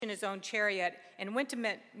his own chariot and went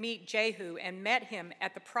to meet Jehu and met him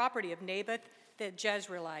at the property of Naboth the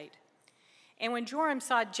Jezreelite. And when Joram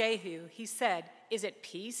saw Jehu, he said, "Is it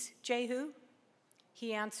peace, Jehu?"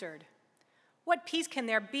 He answered, "What peace can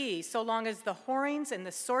there be so long as the whorings and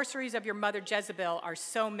the sorceries of your mother Jezebel are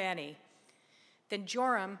so many?" Then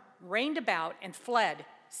Joram reined about and fled,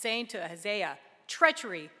 saying to Ahaziah,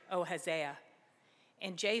 "Treachery, O Ahaziah."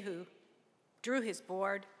 And Jehu drew his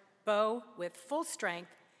bow with full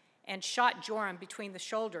strength and shot Joram between the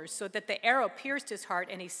shoulders, so that the arrow pierced his heart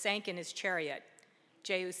and he sank in his chariot.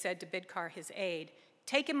 Jehu said to Bidkar, his aide,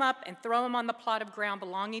 "Take him up and throw him on the plot of ground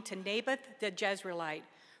belonging to Naboth the Jezreelite.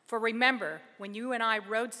 For remember, when you and I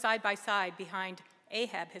rode side by side behind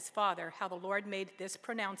Ahab his father, how the Lord made this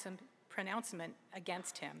pronouncement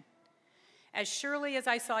against him. As surely as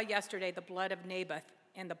I saw yesterday the blood of Naboth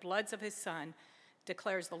and the bloods of his son,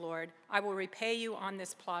 declares the Lord, I will repay you on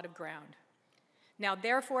this plot of ground. Now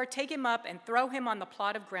therefore take him up and throw him on the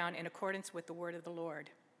plot of ground in accordance with the word of the Lord."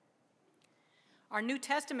 Our New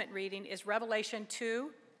Testament reading is Revelation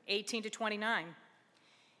 2:18-29.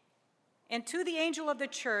 "And to the angel of the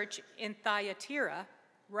church in Thyatira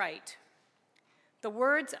write, the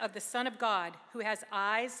words of the Son of God, who has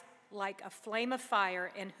eyes like a flame of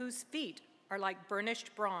fire and whose feet are like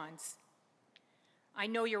burnished bronze. I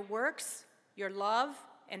know your works, your love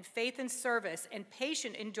and faith and service and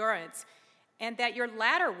patient endurance, and that your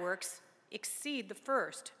latter works exceed the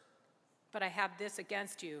first. But I have this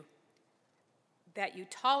against you, that you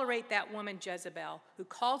tolerate that woman Jezebel, who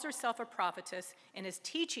calls herself a prophetess and is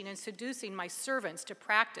teaching and seducing my servants to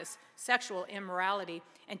practice sexual immorality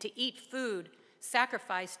and to eat food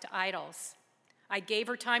sacrificed to idols. I gave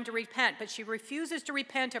her time to repent, but she refuses to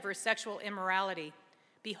repent of her sexual immorality.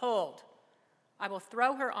 Behold, I will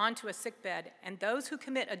throw her onto a sickbed, and those who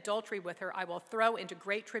commit adultery with her I will throw into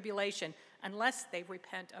great tribulation unless they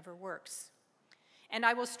repent of her works. And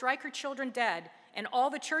I will strike her children dead, and all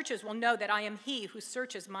the churches will know that I am he who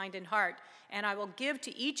searches mind and heart, and I will give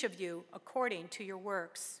to each of you according to your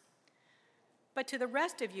works. But to the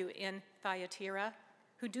rest of you in Thyatira,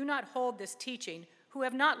 who do not hold this teaching, who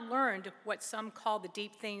have not learned what some call the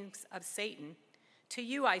deep things of Satan, to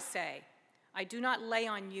you I say, I do not lay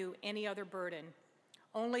on you any other burden.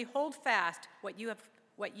 Only hold fast what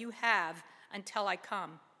you have until I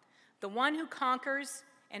come. The one who conquers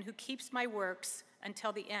and who keeps my works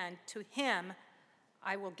until the end, to him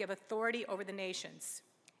I will give authority over the nations,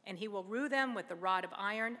 and he will rule them with the rod of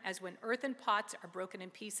iron, as when earthen pots are broken in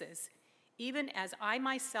pieces, even as I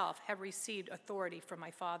myself have received authority from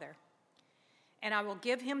my Father. And I will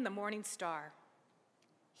give him the morning star.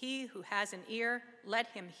 He who has an ear, let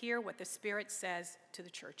him hear what the Spirit says to the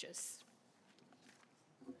churches."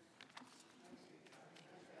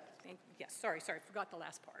 Yes, sorry, forgot the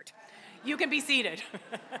last part. You can be seated.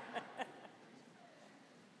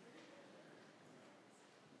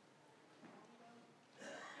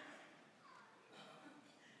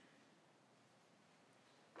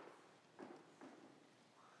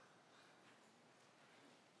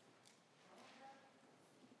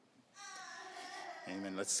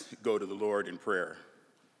 Amen. Let's go to the Lord in prayer.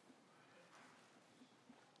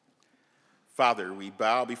 Father, we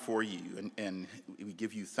bow before you and we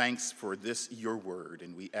give you thanks for this, your word,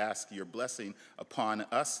 and we ask your blessing upon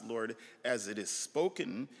us, Lord, as it is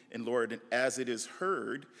spoken, and Lord, as it is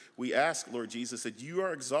heard. We ask, Lord Jesus, that you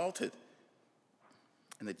are exalted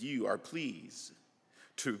and that you are pleased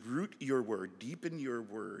to root your word, deepen your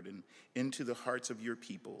word and into the hearts of your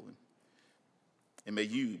people. And may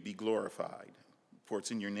you be glorified. For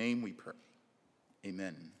it's in your name we pray.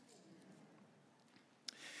 Amen.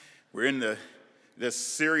 We're in this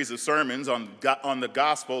series of sermons on the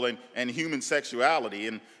gospel and human sexuality.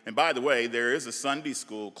 And by the way, there is a Sunday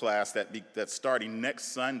school class that's starting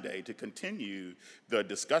next Sunday to continue the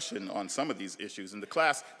discussion on some of these issues. And the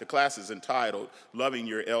class is entitled Loving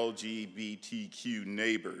Your LGBTQ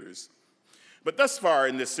Neighbors. But thus far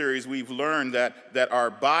in this series, we've learned that our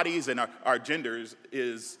bodies and our genders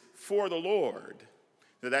is for the Lord.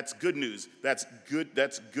 That's good news. That's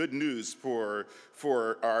good news for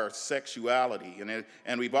our sexuality.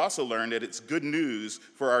 And we've also learned that it's good news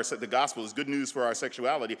for the gospel is good news for our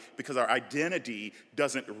sexuality because our identity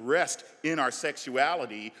doesn't rest in our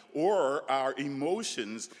sexuality or our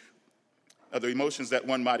emotions, the emotions that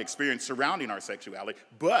one might experience surrounding our sexuality,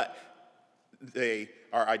 but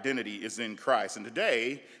our identity is in Christ. And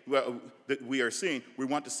today, that we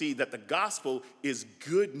want to see that the gospel is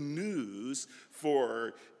good news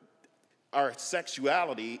for our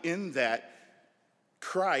sexuality in that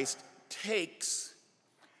Christ takes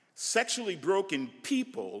sexually broken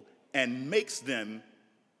people and makes them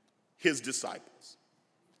his disciples.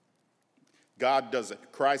 God does it.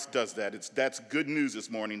 Christ does that. That's good news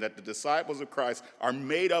this morning, that the disciples of Christ are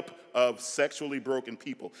made up of sexually broken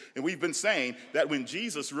people. And we've been saying that when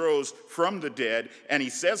Jesus rose from the dead and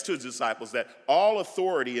he says to his disciples that all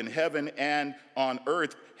authority in heaven and on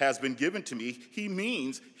earth has been given to me, he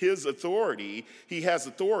means his authority. He has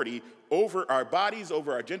authority over our bodies,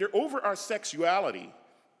 over our gender, over our sexuality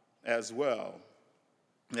as well.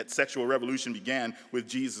 That sexual revolution began with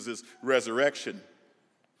Jesus' resurrection.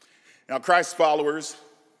 Now, Christ's followers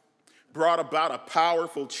brought about a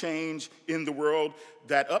powerful change in the world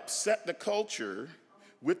that upset the culture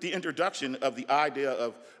with the introduction of the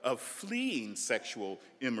idea of fleeing sexual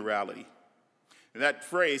immorality. And that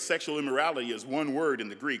phrase, sexual immorality, is one word in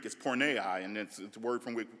the Greek. It's porneia, and it's a word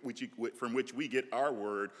from which we get our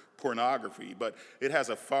word pornography. But it has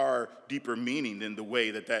a far deeper meaning than the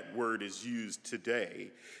way that word is used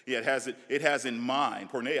today. It has in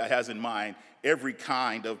mind, porneia has in mind every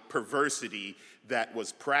kind of perversity that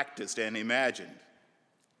was practiced and imagined.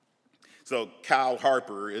 So Kyle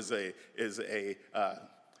Harper is a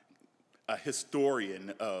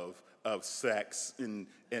historian of sex in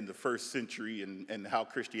the first century and how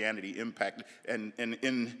Christianity impacted. And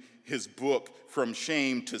in his book, From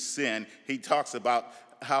Shame to Sin, he talks about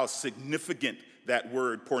how significant that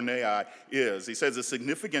word porneia is. He says the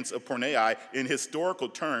significance of porneia in historical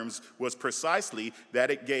terms was precisely that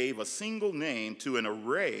it gave a single name to an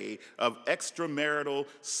array of extramarital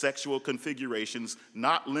sexual configurations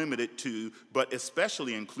not limited to, but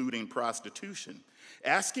especially including prostitution.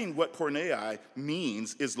 Asking what porneia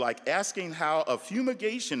means is like asking how a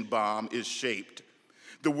fumigation bomb is shaped.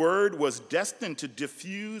 The word was destined to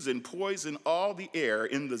diffuse and poison all the air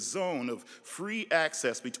in the zone of free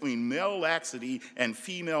access between male laxity and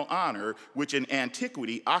female honor, which in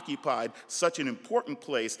antiquity occupied such an important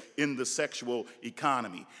place in the sexual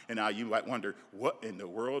economy. And now you might wonder, what in the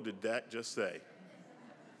world did that just say?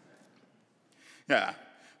 Yeah,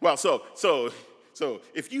 well, so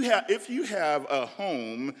if you have a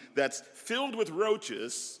home that's filled with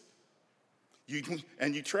roaches, you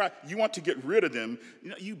want to get rid of them,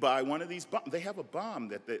 you buy one of these bombs. They have a bomb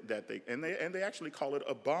that they actually call it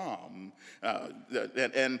a bomb,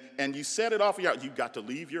 and you set it off. You've got to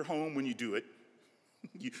leave your home when you do it.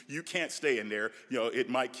 You can't stay in there. It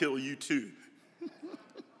might kill you too.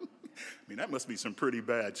 I mean, that must be some pretty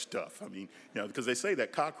bad stuff. I mean, because they say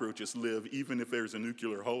that cockroaches live even if there's a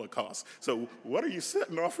nuclear holocaust. So what are you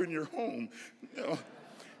setting off in your home?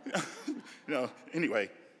 Anyway,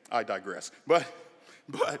 I digress. But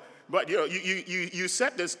you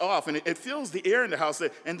set this off, and it fills the air in the house,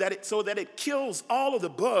 so that it kills all of the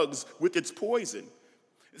bugs with its poison.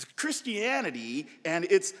 It's Christianity and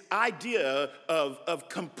its idea of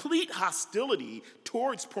complete hostility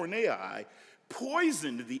towards porneia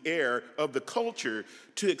poisoned the air of the culture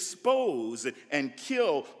to expose and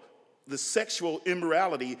kill the sexual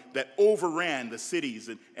immorality that overran the cities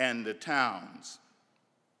and the towns.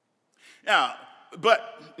 Now,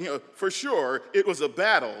 but for sure, it was a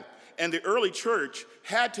battle, and the early church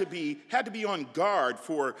had to be on guard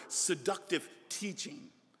for seductive teaching.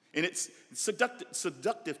 And it's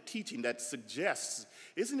seductive teaching that suggests,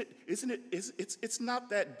 it's not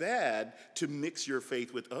that bad to mix your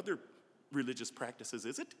faith with other religious practices,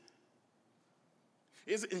 is it?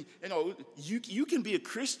 You can be a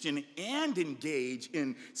Christian and engage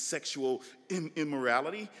in sexual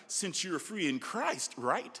immorality since you're free in Christ,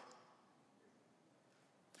 right?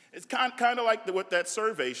 It's kind of like what that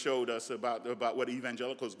survey showed us about what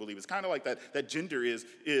evangelicals believe. It's kind of like that gender is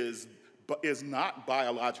not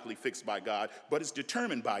biologically fixed by God, but is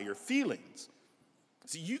determined by your feelings.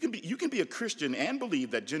 See, you can be a Christian and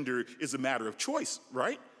believe that gender is a matter of choice,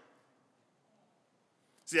 right?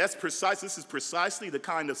 See, this is precisely the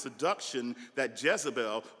kind of seduction that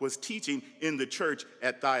Jezebel was teaching in the church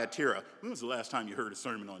at Thyatira. When was the last time you heard a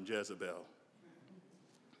sermon on Jezebel?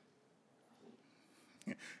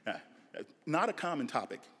 Not a common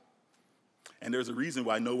topic. And there's a reason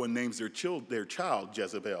why no one names their child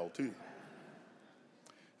Jezebel, too.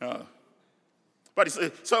 But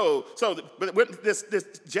this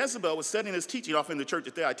Jezebel was setting this teaching off in the church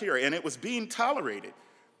at Thyatira, and it was being tolerated.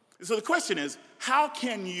 So the question is, how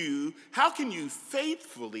can you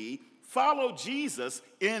faithfully follow Jesus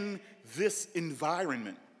in this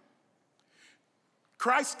environment?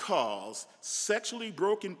 Christ calls sexually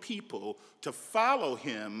broken people to follow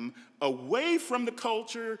him away from the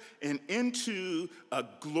culture and into a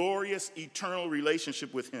glorious eternal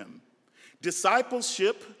relationship with him.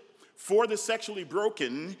 Discipleship for the sexually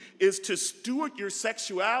broken is to steward your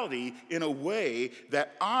sexuality in a way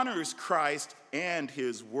that honors Christ and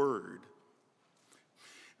his word.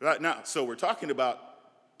 Right now, so we're talking about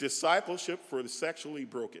discipleship for the sexually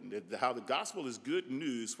broken, how the gospel is good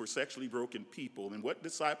news for sexually broken people, and what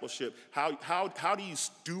discipleship, how do you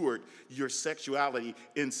steward your sexuality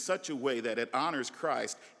in such a way that it honors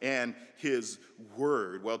Christ and his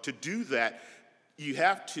word? Well, to do that, you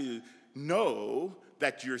have to know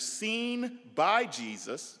that you're seen by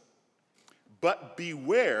Jesus, but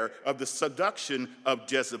beware of the seduction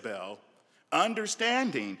of Jezebel,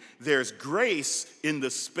 understanding there's grace in the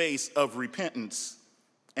space of repentance.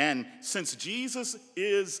 And since Jesus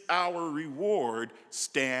is our reward,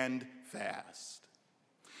 stand fast.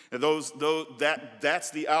 And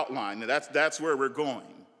that's the outline. That's where we're going.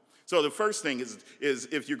 So the first thing is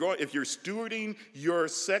if you're stewarding your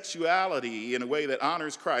sexuality in a way that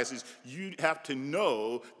honors Christ, is you have to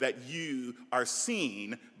know that you are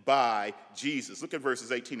seen by Jesus. Look at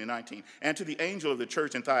verses 18 and 19. And to the angel of the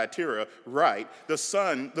church in Thyatira write,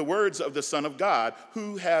 the words of the Son of God,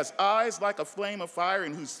 who has eyes like a flame of fire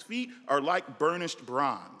and whose feet are like burnished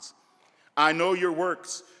bronze. I know your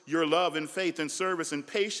works, your love and faith and service and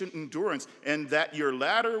patient endurance, and that your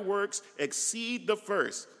latter works exceed the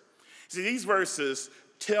first. See, these verses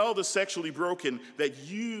tell the sexually broken that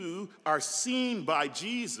you are seen by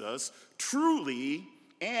Jesus truly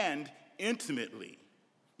and intimately.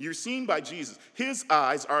 You're seen by Jesus. His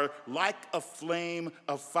eyes are like a flame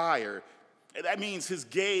of fire. That means his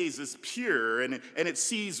gaze is pure and it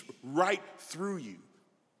sees right through you.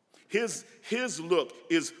 His look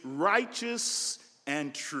is righteous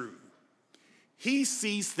and true. He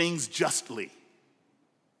sees things justly.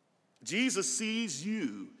 Jesus sees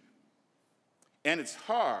you, and it's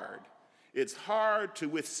hard. It's hard to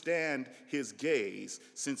withstand his gaze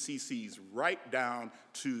since he sees right down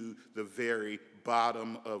to the very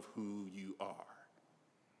bottom of who you are.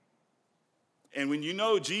 And when you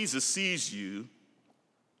know Jesus sees you,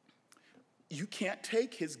 you can't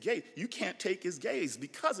take his gaze. You can't take his gaze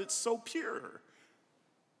because it's so pure.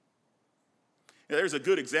 Now, there's a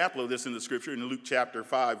good example of this in the scripture in Luke chapter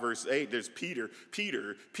 5, verse 8. There's Peter,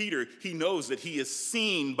 he knows that he is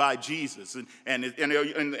seen by Jesus. And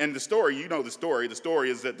the story, you know the story. The story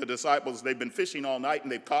is that the disciples, they've been fishing all night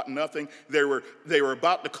and they've caught nothing. They were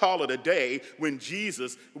about to call it a day when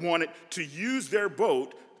Jesus wanted to use their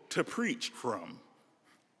boat to preach from.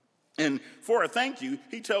 And for a thank you,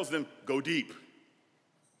 he tells them, go deep.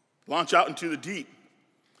 Launch out into the deep.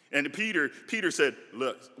 And Peter said,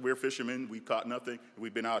 look, we're fishermen. We've caught nothing.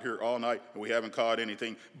 We've been out here all night, and we haven't caught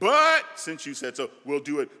anything. But since you said so, we'll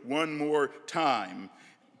do it one more time.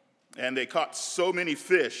 And they caught so many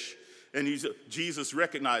fish. And Jesus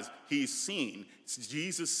recognized he's seen.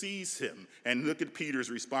 Jesus sees him. And look at Peter's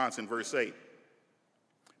response in verse 8.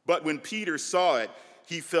 But when Peter saw it,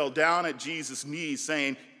 he fell down at Jesus' knees,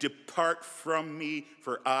 saying, depart from me,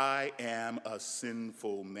 for I am a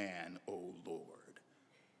sinful man, O Lord.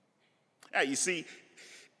 Now, you see,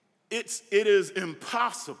 it is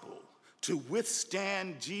impossible to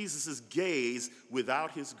withstand Jesus' gaze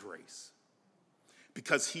without his grace,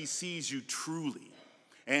 because he sees you truly,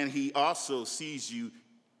 and he also sees you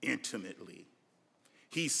intimately.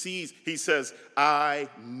 He says, I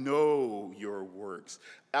know your works.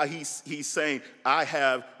 He's saying, I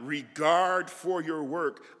have regard for your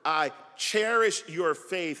work. I cherish your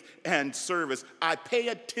faith and service. I pay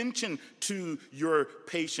attention to your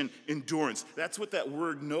patient endurance. That's what that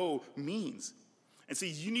word know means. And see,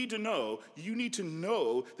 you need to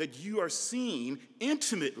know that you are seen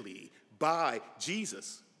intimately by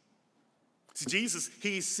Jesus. See, Jesus,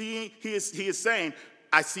 he is saying,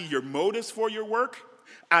 I see your motives for your work.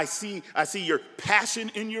 I see your passion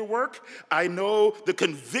in your work. I know the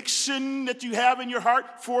conviction that you have in your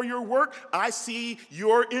heart for your work. I see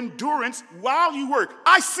your endurance while you work.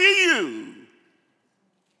 I see you.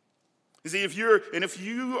 You see, if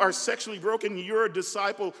you are sexually broken, you're a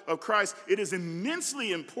disciple of Christ, it is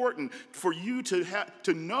immensely important for you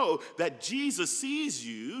to know that Jesus sees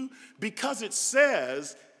you, because it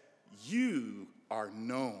says you are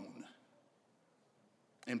known.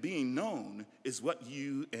 And being known is what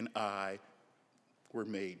you and I were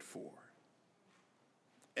made for.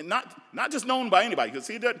 And not just known by anybody. Because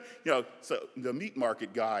see that, so the meat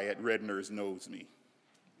market guy at Redner's knows me.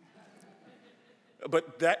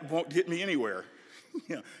 But that won't get me anywhere.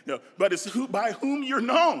 But it's by whom you're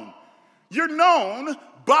known. You're known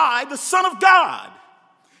by the Son of God.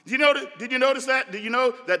 Did you notice that? Did you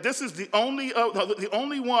know that this is the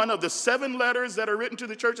only one of the 7 letters that are written to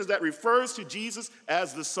the churches that refers to Jesus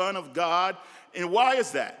as the Son of God? And why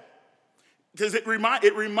is that? Because it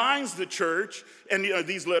reminds the church, and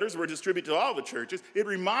these letters were distributed to all the churches, it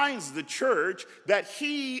reminds the church that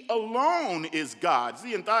he alone is God.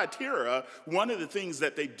 See, in Thyatira, one of the things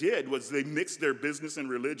that they did was they mixed their business and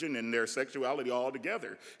religion and their sexuality all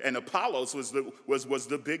together. And Apollos was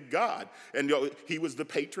the big god, and he was the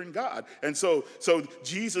patron god. And so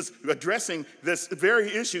Jesus, addressing this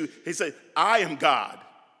very issue, he said, I am God.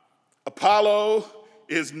 Apollo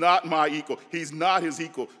is not my equal. He's not his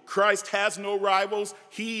equal. Christ has no rivals.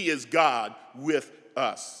 He is God with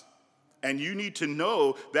us. And you need to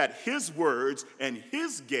know that his words and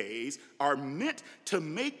his gaze are meant to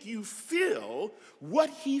make you feel what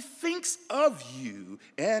he thinks of you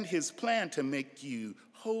and his plan to make you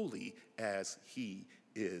holy as he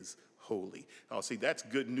is holy. Oh, see, that's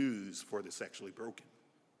good news for the sexually broken.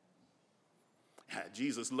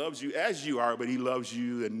 Jesus loves you as you are, but he loves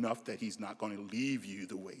you enough that he's not going to leave you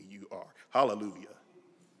the way you are. Hallelujah.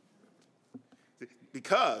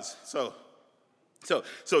 Because, so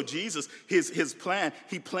Jesus, his plan,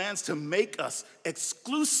 he plans to make us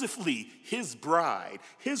exclusively his bride,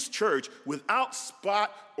 his church, without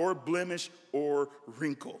spot or blemish or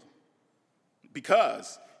wrinkle.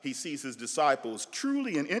 Because he sees his disciples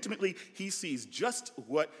truly and intimately. He sees just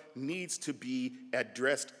what needs to be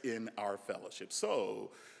addressed in our fellowship. So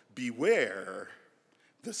beware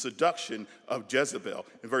the seduction of Jezebel.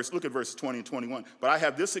 Look at verses 20 and 21. But I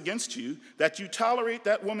have this against you, that you tolerate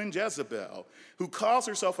that woman Jezebel, who calls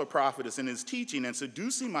herself a prophetess and is teaching and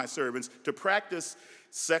seducing my servants to practice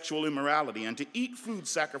sexual immorality and to eat food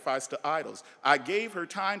sacrificed to idols. I gave her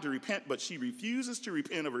time to repent, but she refuses to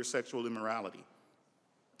repent of her sexual immorality.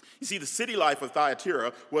 You see, the city life of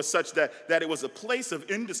Thyatira was such that it was a place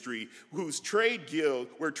of industry where trade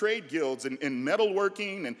guilds in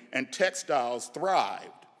metalworking and textiles thrived.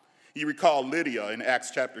 You recall Lydia in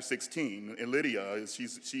Acts chapter 16. And Lydia,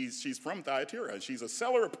 she's from Thyatira. She's a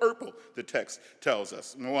seller of purple, the text tells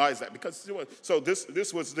us. And why is that? Because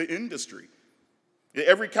this was the industry.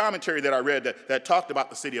 Every commentary that I read that talked about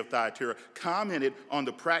the city of Thyatira commented on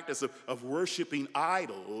the practice of worshiping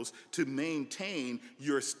idols to maintain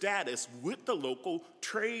your status with the local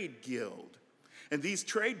trade guild. And these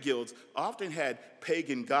trade guilds often had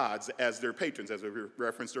pagan gods as their patrons, as we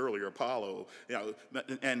referenced earlier, Apollo,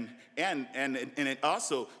 and it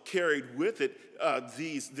also carried with it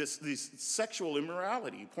these sexual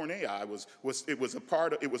immorality. Porneia was a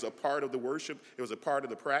part of the worship, it was a part of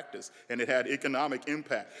the practice, and it had economic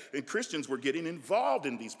impact. And Christians were getting involved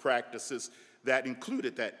in these practices that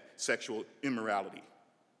included that sexual immorality.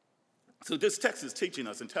 So this text is teaching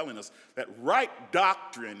us and telling us that right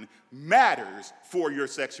doctrine matters for your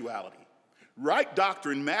sexuality. Right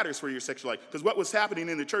doctrine matters for your sexuality. Because what was happening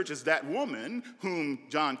in the church is that woman, whom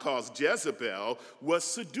John calls Jezebel, was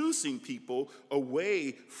seducing people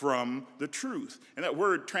away from the truth. And that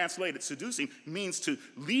word translated seducing means to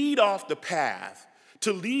lead off the path,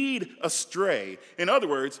 to lead astray. In other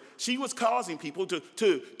words, she was causing people to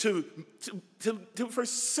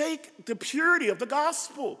forsake the purity of the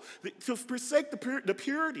gospel, to forsake the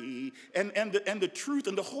purity and the truth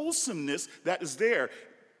and the wholesomeness that is there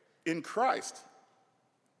in Christ,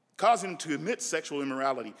 causing them to commit sexual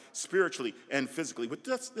immorality spiritually and physically. But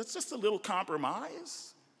that's just a little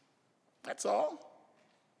compromise. That's all.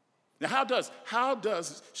 Now, how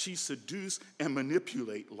does she seduce and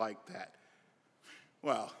manipulate like that?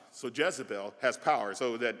 Well, so Jezebel has power,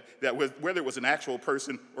 so that whether it was an actual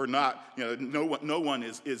person or not, no one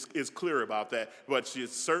is clear about that. But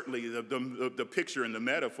she's certainly the picture and the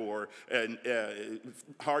metaphor, and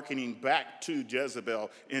hearkening back to Jezebel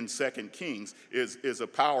in 2 Kings is a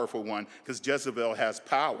powerful one, because Jezebel has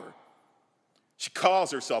power. She calls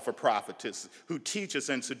herself a prophetess who teaches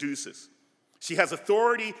and seduces. She has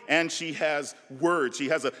authority and she has words. She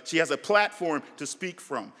has a platform to speak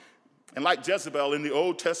from. And like Jezebel in the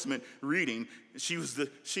Old Testament reading, she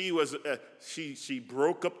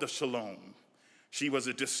broke up the shalom. She was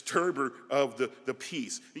a disturber of the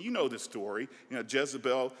peace. You know the story.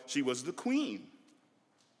 Jezebel, she was the queen.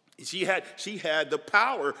 She had the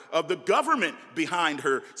power of the government behind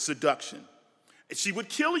her seduction. She would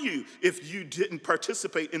kill you if you didn't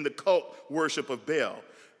participate in the cult worship of Baal.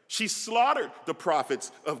 She slaughtered the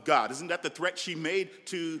prophets of God. Isn't that the threat she made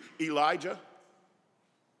to Elijah?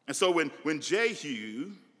 And so when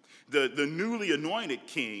Jehu, the newly anointed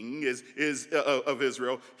king of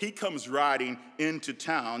Israel, he comes riding into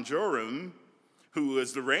town, Joram, who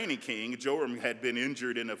was the reigning king. Joram had been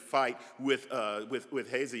injured in a fight with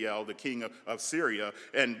Hazael, the king of Syria,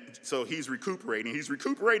 and so he's recuperating. He's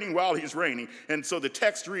recuperating while he's reigning. And so the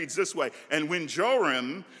text reads this way: and when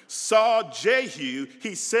Joram saw Jehu,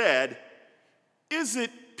 he said, "Is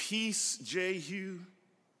it peace, Jehu?"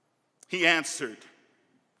 He answered,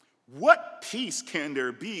 "What peace can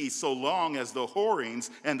there be so long as the whorings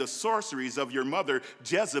and the sorceries of your mother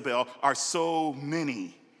Jezebel are so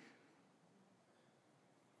many?"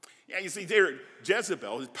 Yeah, you see,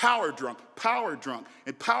 Jezebel is power drunk,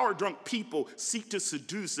 and power drunk people seek to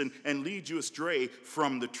seduce and lead you astray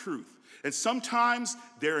from the truth. And sometimes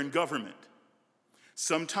they're in government.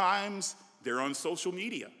 Sometimes they're on social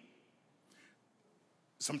media.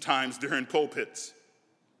 Sometimes they're in pulpits.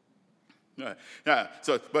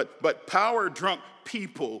 But power-drunk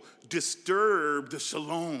people disturb the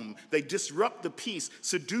shalom. They disrupt the peace,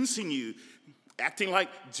 seducing you, acting like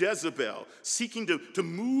Jezebel, seeking to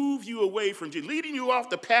move you away from Jesus, leading you off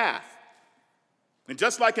the path. And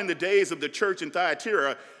just like in the days of the church in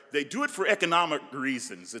Thyatira, they do it for economic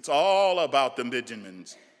reasons. It's all about the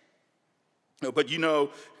Benjamins. But you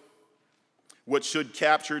know what should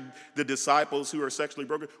capture the disciples who are sexually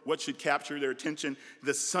broken? What should capture their attention?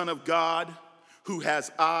 The Son of God, who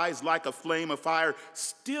has eyes like a flame of fire,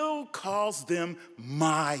 still calls them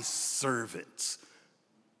my servants.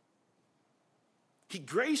 He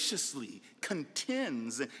graciously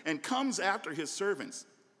contends and comes after his servants.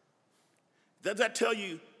 Does that tell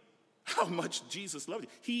you how much Jesus loves you?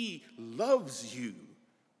 He loves you,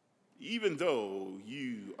 even though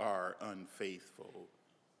you are unfaithful.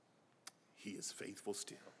 He is faithful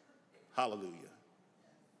still. Hallelujah.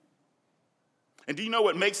 And do you know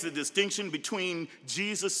what makes the distinction between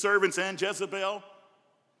Jesus' servants and Jezebel?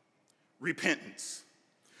 Repentance.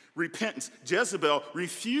 Repentance. Jezebel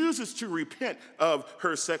refuses to repent of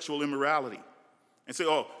her sexual immorality. And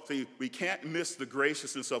say, see, we can't miss the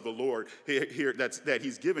graciousness of the Lord here that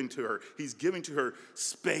he's giving to her. He's giving to her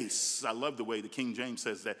space. I love the way the King James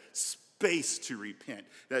says that, space to repent.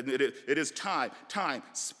 That it is time,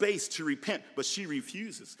 space to repent, but she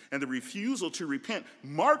refuses. And the refusal to repent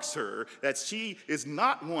marks her that she is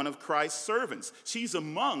not one of Christ's servants. She's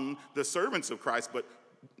among the servants of Christ, but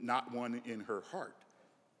not one in her heart.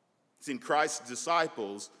 See, in Christ's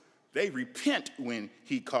disciples, they repent when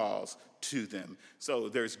he calls to them. So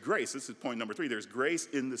there's grace. This is point number 3. There's grace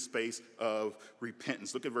in the space of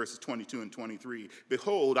repentance. Look at verses 22 and 23.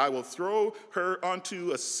 "Behold, I will throw her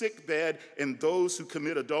onto a sick bed, and those who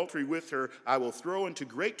commit adultery with her I will throw into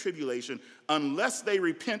great tribulation, unless they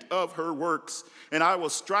repent of her works. And I will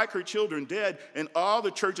strike her children dead, and all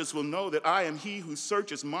the churches will know that I am he who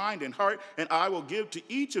searches mind and heart, and I will give to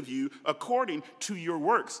each of you according to your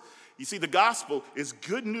works." You see, the gospel is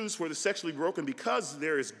good news for the sexually broken because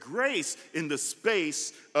there is grace in the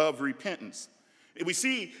space of repentance. We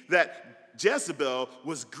see that Jezebel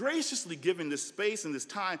was graciously given this space and this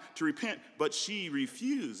time to repent, but she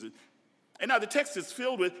refused. And now the text is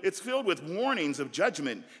filled with warnings of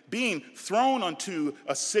judgment, being thrown onto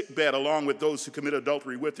a sick bed along with those who commit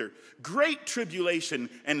adultery with her, great tribulation,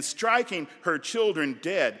 and striking her children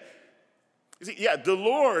dead. You see, the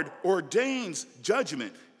Lord ordains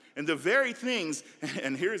judgment. And the very things,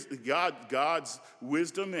 and here's God's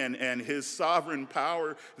wisdom and his sovereign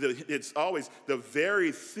power, it's always the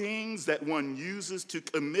very things that one uses to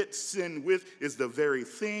commit sin with is the very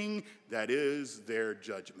thing that is their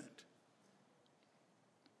judgment.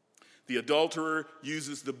 The adulterer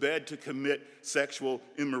uses the bed to commit sexual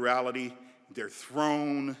immorality. They're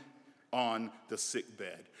thrown on the sick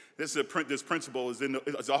bed. This principle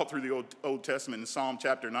is all through the Old Testament. In Psalm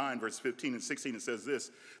chapter 9, verse 15 and 16, it says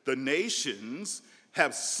this: "The nations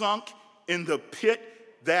have sunk in the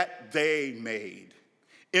pit that they made.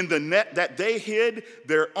 In the net that they hid,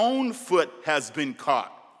 their own foot has been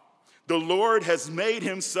caught. The Lord has made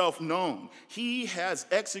himself known. He has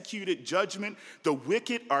executed judgment. The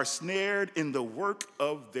wicked are snared in the work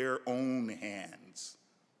of their own hands."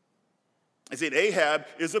 I said Ahab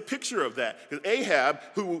is a picture of that. Because Ahab,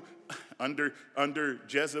 who under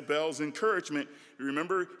Jezebel's encouragement,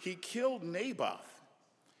 remember, he killed Naboth.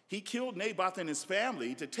 He killed Naboth and his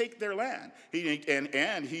family to take their land. He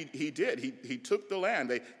did. He took the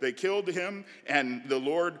land. They killed him, and the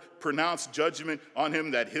Lord pronounced judgment on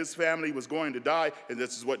him that his family was going to die. And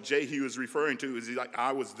this is what Jehu is referring to. He's like,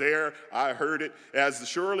 I was there. I heard it. As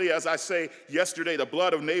surely as I say, yesterday, the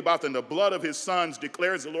blood of Naboth and the blood of his sons,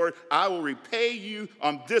 declares the Lord, I will repay you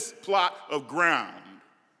on this plot of ground.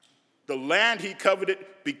 The land he coveted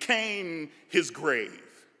became his grave.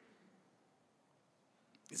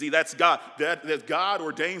 You see, that's God. That God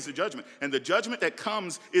ordains the judgment. And the judgment that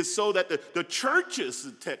comes is so that the churches,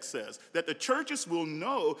 the text says, that the churches will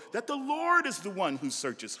know that the Lord is the one who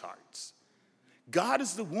searches hearts. God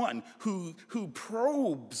is the one who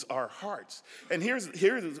probes our hearts. And here's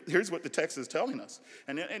what the text is telling us.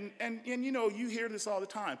 And you know, you hear this all the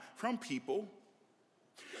time from people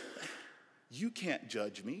You can't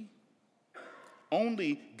judge me.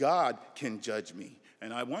 Only God can judge me.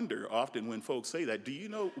 And I wonder often when folks say that, do you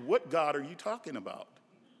know what God are you talking about?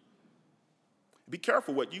 Be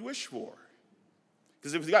careful what you wish for.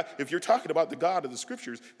 Because if you're talking about the God of the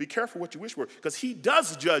scriptures, be careful what you wish for. Because he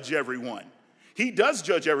does judge everyone. He does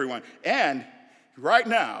judge everyone. And right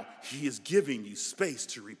now, he is giving you space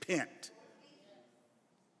to repent.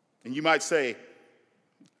 And you might say,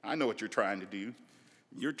 I know what you're trying to do.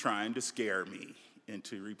 You're trying to scare me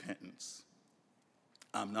into repentance.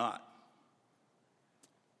 I'm not.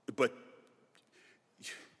 But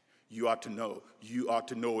you ought to know. You ought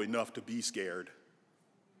to know enough to be scared.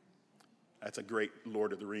 That's a great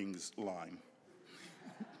Lord of the Rings line.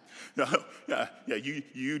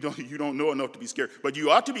 You don't know enough to be scared. But you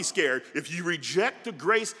ought to be scared if you reject the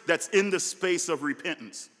grace that's in the space of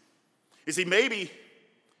repentance. You see, maybe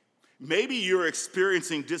you're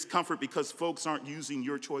experiencing discomfort because folks aren't using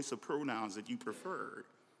your choice of pronouns that you prefer.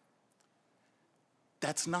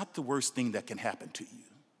 That's not the worst thing that can happen to you.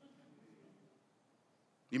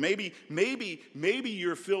 Maybe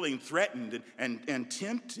you're feeling threatened and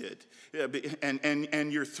tempted,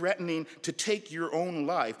 and you're threatening to take your own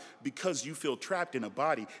life because you feel trapped in a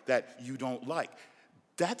body that you don't like.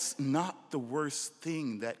 That's not the worst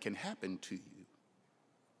thing that can happen to you.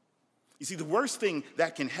 You see, the worst thing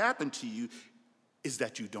that can happen to you is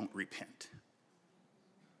that you don't repent.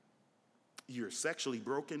 You're sexually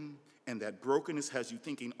broken, and that brokenness has you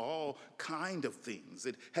thinking all kind of things.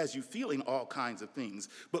 It has you feeling all kinds of things.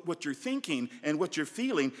 But what you're thinking and what you're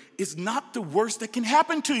feeling is not the worst that can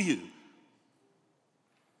happen to you.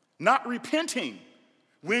 Not repenting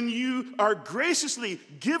when you are graciously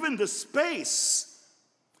given the space,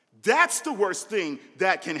 that's the worst thing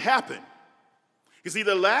that can happen. You see,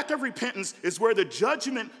 the lack of repentance is where the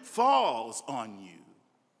judgment falls on you.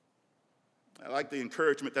 I like the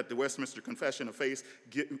encouragement that the Westminster Confession of Faith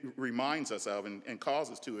reminds us of and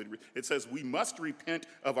calls us to. It says we must repent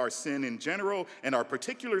of our sin in general and our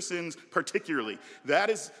particular sins particularly.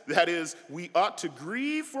 That is, we ought to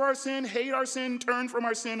grieve for our sin, hate our sin, turn from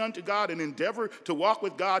our sin unto God, and endeavor to walk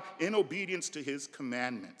with God in obedience to his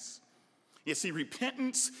commandments. You see,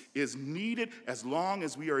 repentance is needed as long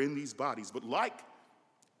as we are in these bodies. But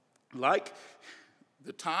like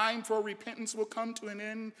the time for repentance will come to an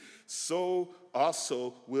end, so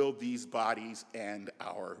also will these bodies and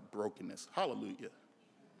our brokenness. Hallelujah.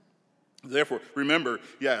 Therefore, remember,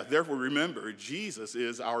 Jesus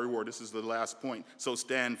is our reward. This is the last point. So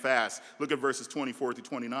stand fast. Look at verses 24 through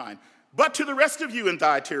 29. But to the rest of you in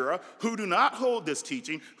Thyatira who do not hold this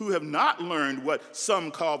teaching, who have not learned what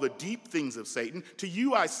some call the deep things of Satan, to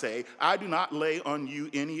you I say, I do not lay on you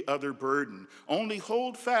any other burden. Only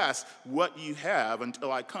hold fast what you have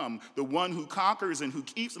until I come. The one who conquers and who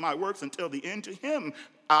keeps my works until the end, to him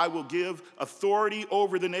I will give authority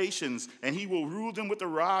over the nations, and he will rule them with a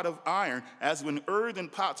rod of iron, as when earthen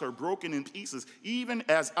pots are broken in pieces, even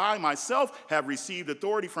as I myself have received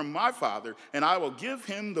authority from my Father, and I will give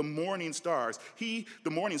him the morning star. He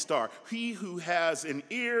who has an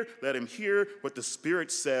ear, let him hear what the Spirit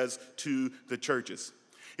says to the churches.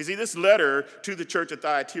 You see, this letter to the church at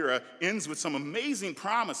Thyatira ends with some amazing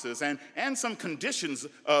promises and some conditions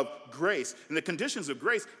of grace. And the conditions of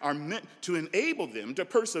grace are meant to enable them to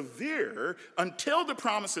persevere until the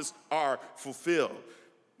promises are fulfilled.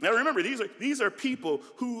 Now remember, these are people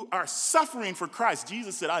who are suffering for Christ.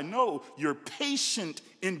 Jesus said, I know your patient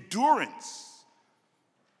endurance.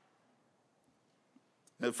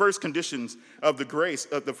 The first conditions of grace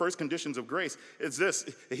is this.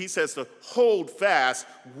 He says to hold fast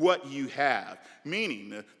what you have,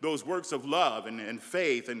 meaning those works of love and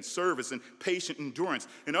faith and service and patient endurance.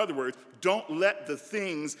 In other words, don't let the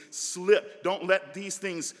things slip. Don't let these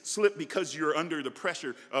things slip because you're under the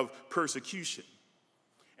pressure of persecution.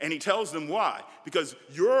 And he tells them why. Because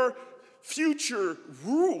your future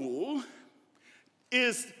rule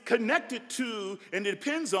is connected to and it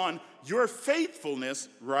depends on your faithfulness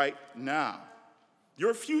right now.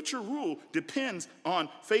 Your future rule depends on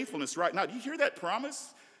faithfulness right now. Do you hear that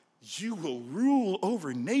promise? You will rule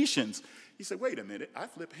over nations. He said, wait a minute, I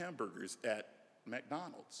flip hamburgers at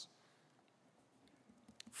McDonald's.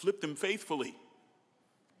 Flip them faithfully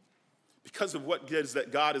because of what it is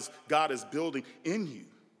that God is building in you.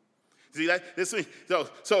 See that?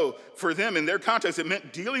 So for them, in their context, it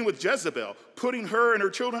meant dealing with Jezebel, putting her and her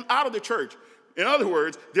children out of the church. In other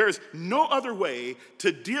words, there is no other way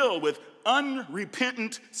to deal with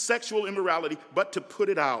unrepentant sexual immorality but to put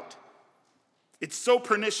it out. It's so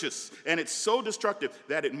pernicious and it's so destructive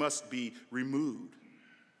that it must be removed.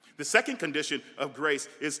 The second condition of grace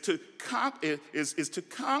is to conquer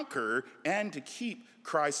and to keep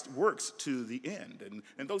Christ's works to the end.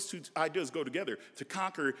 And those two ideas go together, to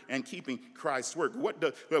conquer and keeping Christ's work.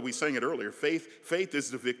 Well, we sang it earlier, faith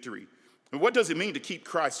is the victory. And what does it mean to keep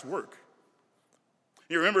Christ's work?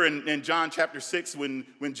 You remember in John chapter 6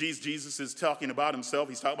 when Jesus is talking about himself,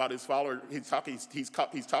 he's talking about his follower, he's talking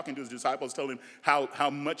to his disciples, telling them how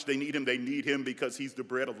much they need him. They need him because he's the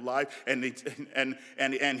bread of life, and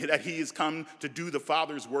that he has come to do the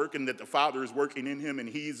Father's work, and that the Father is working in him, and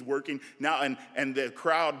he's working now. And the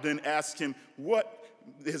crowd then asks him, "What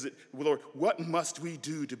is it, Lord? What must we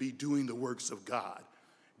do to be doing the works of God?"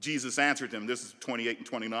 Jesus answered them. This is 28 and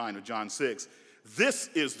 29 of John 6. "This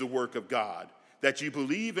is the work of God, that you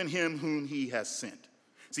believe in him whom he has sent."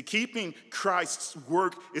 See, keeping Christ's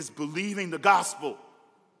work is believing the gospel.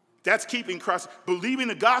 That's keeping Christ. Believing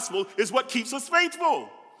the gospel is what keeps us faithful.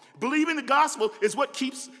 Believing the gospel is what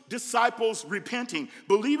keeps disciples repenting.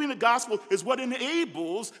 Believing the gospel is what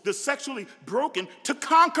enables the sexually broken to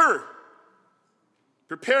conquer,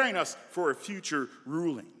 preparing us for a future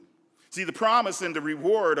ruling. See, the promise and the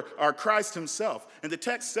reward are Christ himself. And the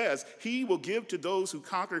text says, he will give to those who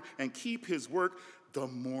conquer and keep his work the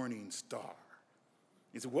morning star.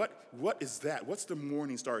 You say, what is that? What's the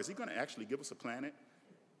morning star? Is he going to actually give us a planet?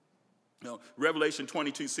 No. Revelation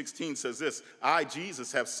 22:16 says this, "I,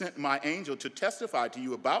 Jesus, have sent my angel to testify to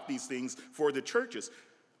you about these things for the churches.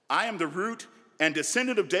 I am the root and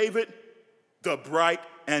descendant of David, the bright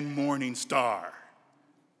and morning star."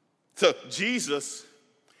 So Jesus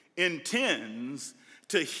intends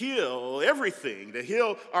to heal everything, to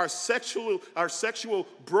heal our sexual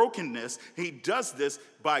brokenness. He does this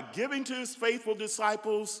by giving to his faithful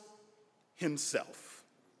disciples himself.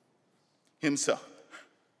 Himself.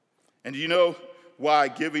 And do you know why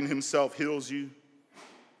giving himself heals you?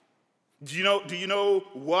 Do you know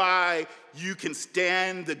why you can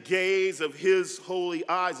stand the gaze of his holy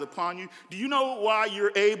eyes upon you? Do you know why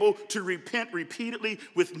you're able to repent repeatedly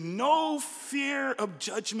with no fear of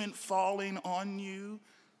judgment falling on you?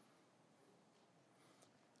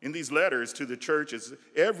 In these letters to the churches,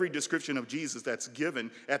 every description of Jesus that's given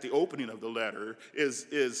at the opening of the letter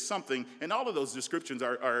is something, and all of those descriptions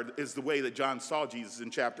is the way that John saw Jesus in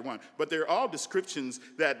chapter 1. But they're all descriptions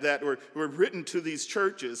that were written to these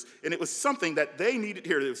churches, and it was something that they needed to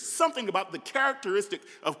hear. There was something about the characteristic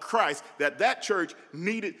of Christ that church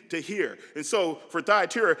needed to hear. And so for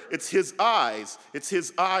Thyatira, it's his eyes. It's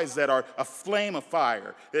his eyes that are a flame of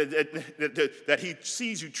fire, that he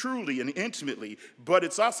sees you truly and intimately, but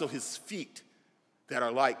it's also his feet that are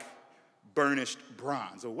like burnished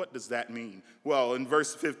bronze. So what does that mean? Well, in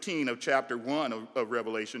verse 15 of chapter 1 of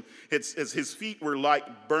Revelation, it's his feet were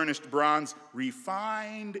like burnished bronze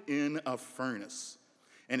refined in a furnace,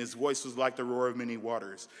 and his voice was like the roar of many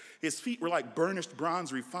waters. His feet were like burnished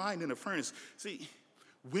bronze refined in a furnace. See,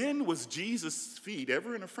 when was Jesus' feet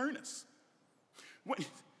ever in a furnace?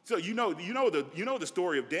 So you know the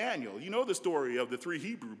story of Daniel. You know the story of the 3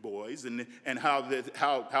 Hebrew boys and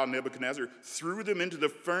how Nebuchadnezzar threw them into the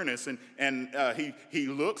furnace, and he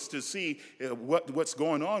looks to see what's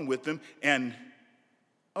going on with them, and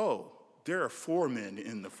there are 4 men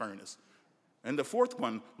in the furnace, and the 4th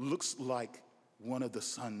one looks like one of the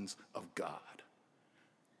sons of God.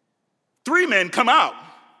 3 men come out.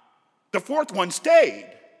 The 4th one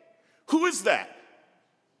stayed. Who is that?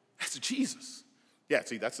 That's Jesus. Yeah,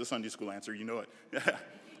 see, that's the Sunday school answer. You know it.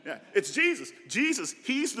 Yeah, it's Jesus. Jesus,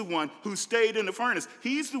 he's the one who stayed in the furnace.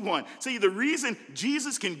 He's the one. See, the reason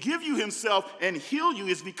Jesus can give you himself and heal you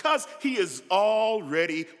is because he has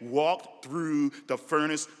already walked through the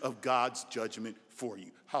furnace of God's judgment for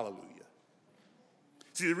you. Hallelujah.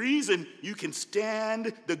 See, the reason you can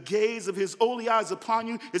stand the gaze of his holy eyes upon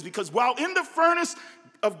you is because while in the furnace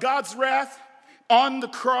of God's wrath on the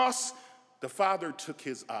cross, the Father took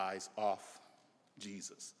his eyes off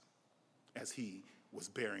Jesus as he was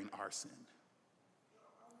bearing our sin.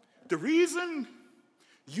 The reason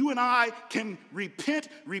you and I can repent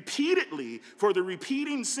repeatedly for the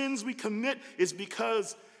repeating sins we commit is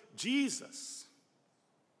because Jesus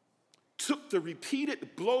took the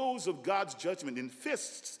repeated blows of God's judgment in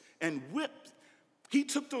fists and whips. He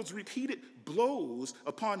took those repeated blows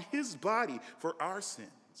upon his body for our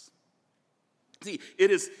sins. See,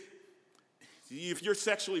 if you're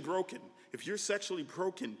sexually broken,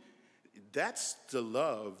 that's the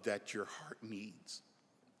love that your heart needs.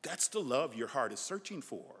 That's the love your heart is searching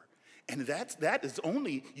for. And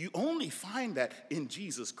you only find that in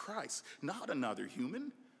Jesus Christ, not another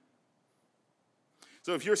human.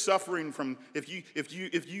 So if you're suffering from, if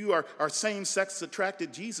you are same-sex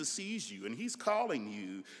attracted, Jesus sees you, and he's calling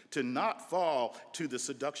you to not fall to the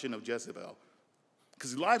seduction of Jezebel.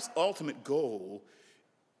 Because life's ultimate goal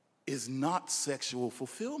is not sexual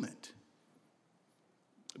fulfillment,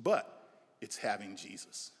 but it's having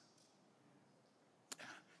Jesus.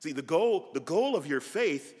 See, the goal of your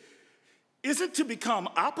faith isn't to become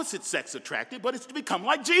opposite sex attracted, but it's to become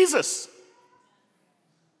like Jesus.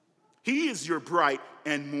 He is your bright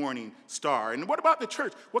and morning star. And what about the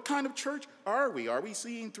church? What kind of church are we? Are we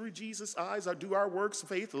seeing through Jesus' eyes? Or do our works,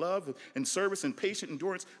 faith, love, and service, and patient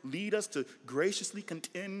endurance lead us to graciously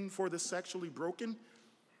contend for the sexually broken?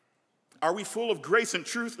 Are we full of grace and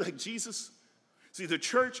truth like Jesus? See, the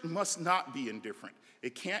church must not be indifferent.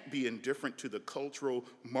 It can't be indifferent to the cultural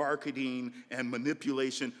marketing and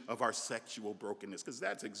manipulation of our sexual brokenness, because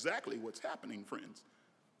that's exactly what's happening, friends.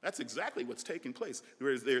 That's exactly what's taking place.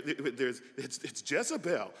 It's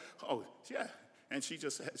Jezebel. Oh, yeah. And she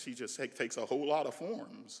just takes a whole lot of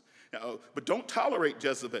forms. But don't tolerate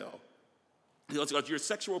Jezebel. Your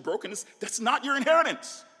sexual brokenness, that's not your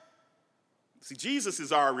inheritance. See, Jesus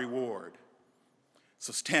is our reward.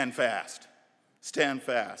 So stand fast. Stand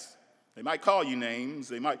fast. They might call you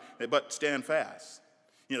names, but stand fast.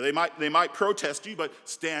 They might protest you, but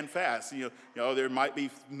stand fast. There might be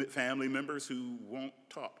family members who won't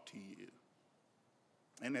talk to you,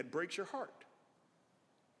 and that breaks your heart.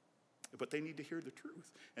 But they need to hear the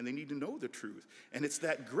truth, and they need to know the truth. And it's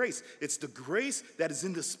that grace. It's the grace that is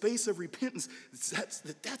in the space of repentance.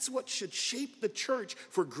 That's what should shape the church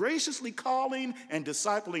for graciously calling and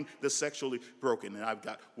discipling the sexually broken. And I've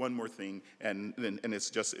got one more thing, and it's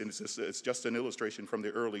just an illustration from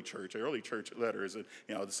the early church letters. And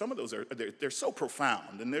some of those they're so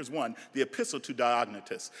profound. And there's one, the Epistle to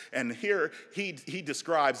Diognetus, and here he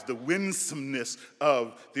describes the winsomeness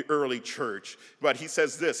of the early church. But he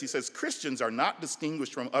says this. He says, Christians are not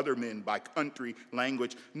distinguished from other men by country,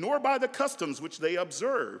 language, nor by the customs which they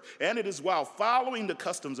observe. And it is while following the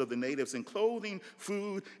customs of the natives in clothing,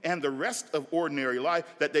 food, and the rest of ordinary life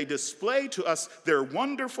that they display to us their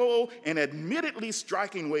wonderful and admittedly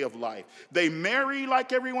striking way of life. They marry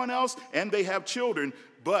like everyone else, and they have children,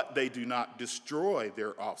 but they do not destroy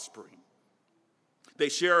their offspring. They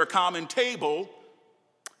share a common table,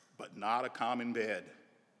 but not a common bed.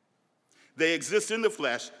 They exist in the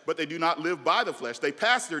flesh, but they do not live by the flesh. They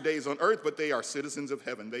pass their days on earth, but they are citizens of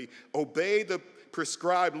heaven. They obey the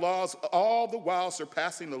prescribed laws, all the while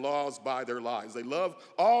surpassing the laws by their lives. They love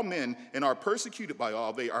all men and are persecuted by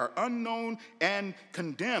all. They are unknown and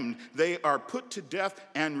condemned. They are put to death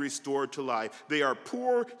and restored to life. They are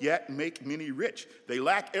poor, yet make many rich. They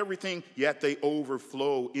lack everything, yet they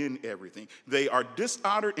overflow in everything. They are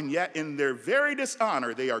dishonored, and yet in their very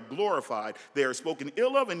dishonor they are glorified. They are spoken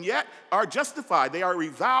ill of, and yet are justified. They are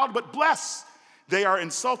reviled, but blessed. They are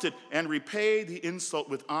insulted and repay the insult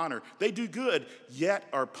with honor. They do good, yet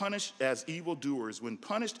are punished as evildoers. When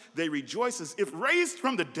punished, they rejoice as if raised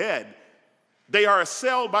from the dead. They are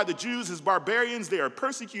assailed by the Jews as barbarians. They are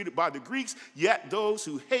persecuted by the Greeks, yet those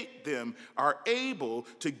who hate them are unable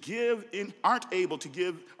to give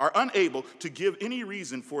any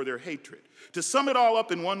reason for their hatred. To sum it all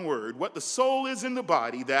up in one word, what the soul is in the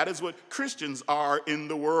body, that is what Christians are in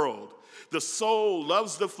the world. The soul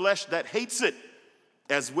loves the flesh that hates it,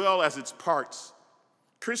 as well as its parts.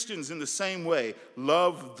 Christians, in the same way,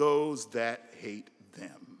 love those that hate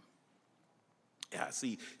them. Yeah,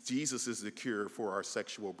 see, Jesus is the cure for our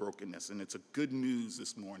sexual brokenness, and it's a good news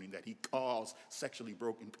this morning that he calls sexually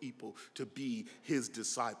broken people to be his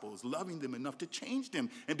disciples, loving them enough to change them.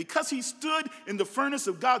 And because he stood in the furnace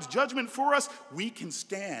of God's judgment for us, we can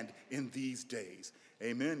stand in these days.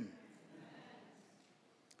 Amen.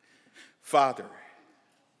 Father,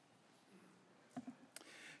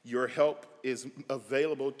 your help is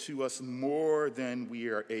available to us more than we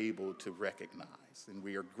are able to recognize. And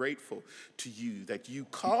we are grateful to you that you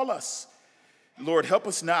call us. Lord, help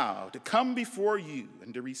us now to come before you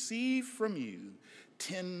and to receive from you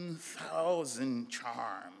 10,000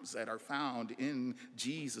 charms that are found in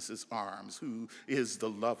Jesus' arms, who is the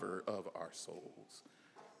lover of our souls.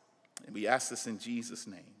 And we ask this in Jesus'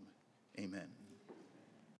 name. Amen.